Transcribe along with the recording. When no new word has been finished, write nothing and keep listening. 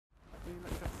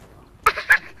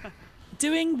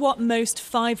Doing what most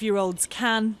 5-year-olds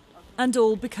can, and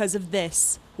all because of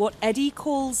this, what Eddie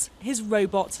calls his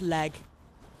robot leg.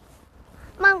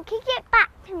 Mum, can you get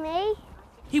back to me?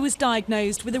 He was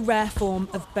diagnosed with a rare form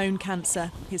of bone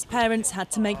cancer. His parents had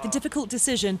to make the difficult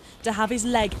decision to have his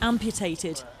leg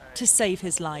amputated to save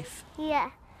his life.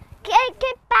 Yeah. Get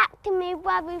back to me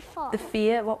where we fought. The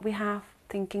fear, what we have,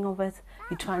 thinking of it,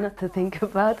 you try not to think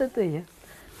about it, do you?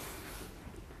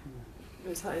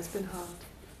 It's been hard.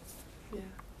 Yeah.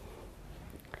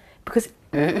 Because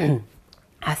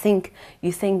I think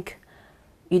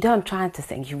you don't try to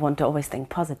think, you want to always think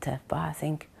positive, but I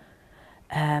think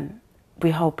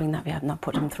we're hoping that we have not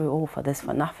put him through all for this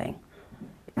for nothing.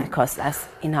 Because, as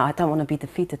you know, I don't want to be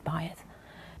defeated by it.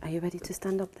 Are you ready to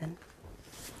stand up then?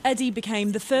 Eddie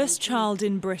became the first child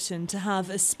in Britain to have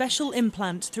a special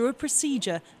implant through a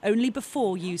procedure only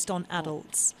before used on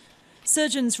adults.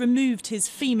 Surgeons removed his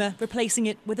femur, replacing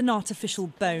it with an artificial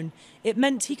bone. It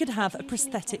meant he could have a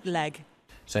prosthetic leg.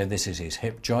 So this is his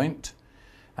hip joint,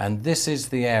 and this is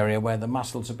the area where the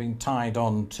muscles have been tied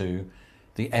on to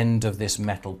the end of this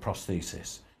metal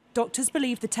prosthesis. Doctors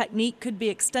believe the technique could be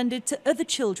extended to other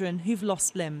children who've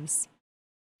lost limbs.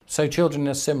 So children in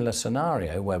a similar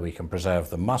scenario, where we can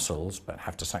preserve the muscles but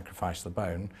have to sacrifice the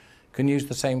bone, can use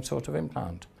the same sort of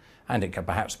implant. And it can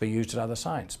perhaps be used at other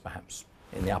sites, perhaps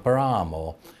in the upper arm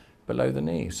or below the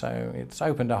knee. So it's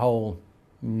opened a whole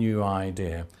new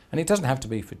idea. And it doesn't have to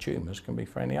be for tumours, it can be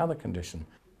for any other condition.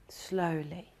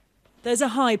 Slowly. There's a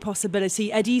high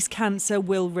possibility Eddie's cancer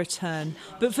will return.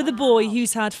 But for the boy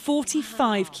who's had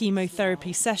 45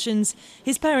 chemotherapy sessions,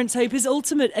 his parents hope his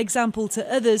ultimate example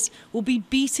to others will be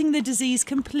beating the disease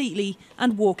completely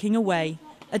and walking away.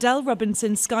 Adele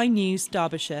Robinson, Sky News,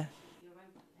 Derbyshire.